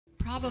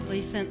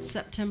Probably since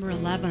September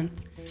 11th,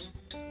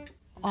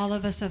 all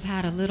of us have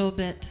had a little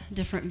bit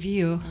different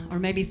view, or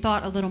maybe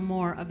thought a little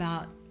more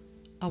about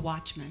a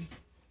watchman,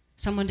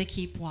 someone to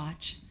keep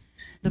watch.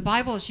 The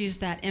Bible has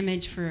used that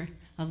image for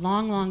a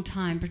long, long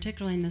time,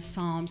 particularly in the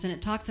Psalms, and it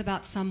talks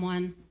about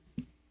someone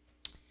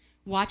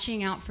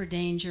watching out for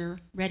danger,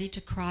 ready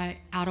to cry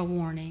out a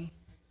warning,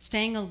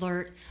 staying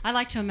alert. I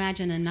like to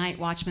imagine a night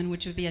watchman,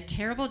 which would be a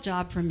terrible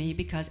job for me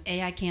because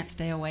A, I can't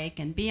stay awake,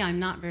 and B, I'm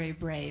not very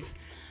brave.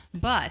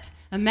 But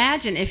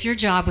imagine if your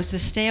job was to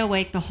stay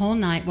awake the whole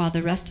night while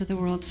the rest of the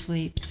world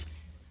sleeps,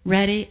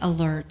 ready,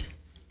 alert,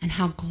 and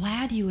how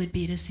glad you would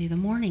be to see the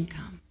morning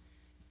come.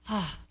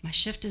 Ah, my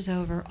shift is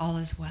over, all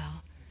is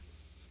well.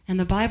 And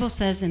the Bible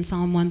says in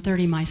Psalm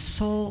 130, my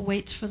soul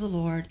waits for the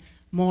Lord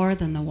more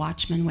than the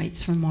watchman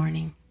waits for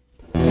morning.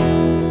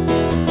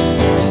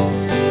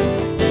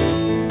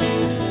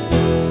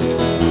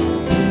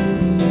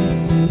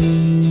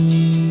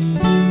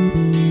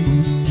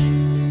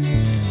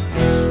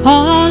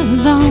 All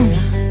alone,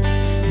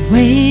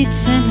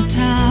 waits in a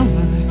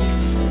tower,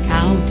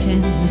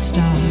 counting the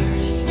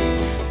stars,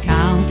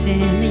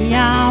 counting the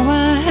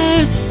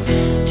hours,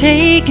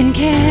 taking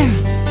care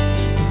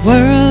the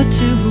world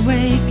to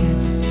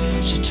awaken,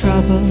 should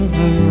trouble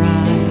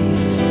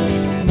arise.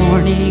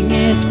 Morning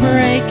is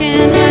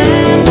breaking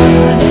and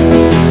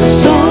my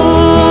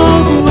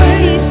soul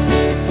waits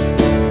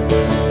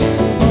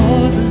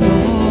for the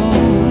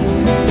Lord.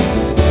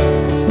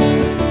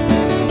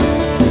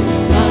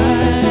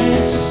 My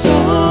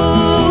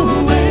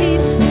soul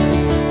waits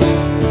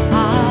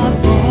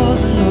for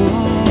the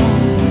Lord.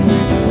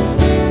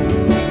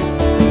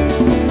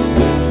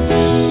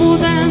 More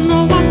than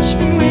the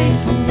watchmen wait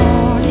for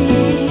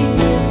morning,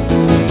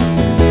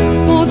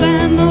 more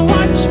than the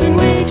watchmen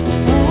wait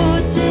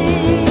for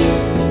day,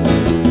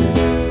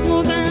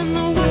 more than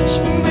the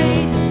watchmen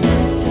wait as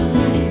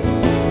nighttime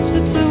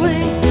slips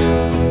away.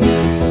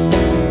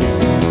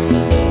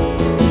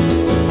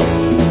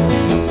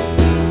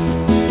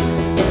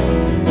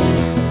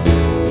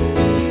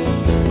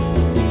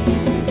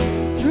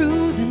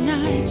 Through the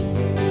night,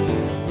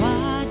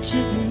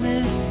 watches and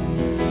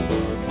listens,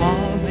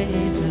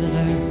 always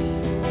alert.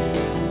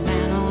 A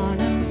man on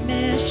a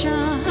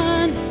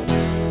mission,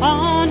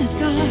 on his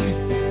guard,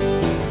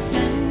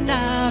 send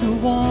out a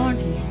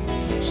warning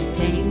should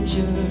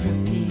danger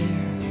appear.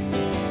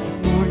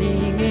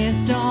 Morning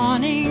is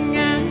dawning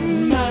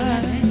and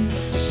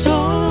my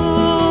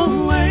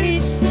soul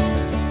waits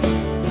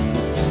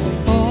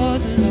for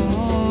the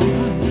Lord.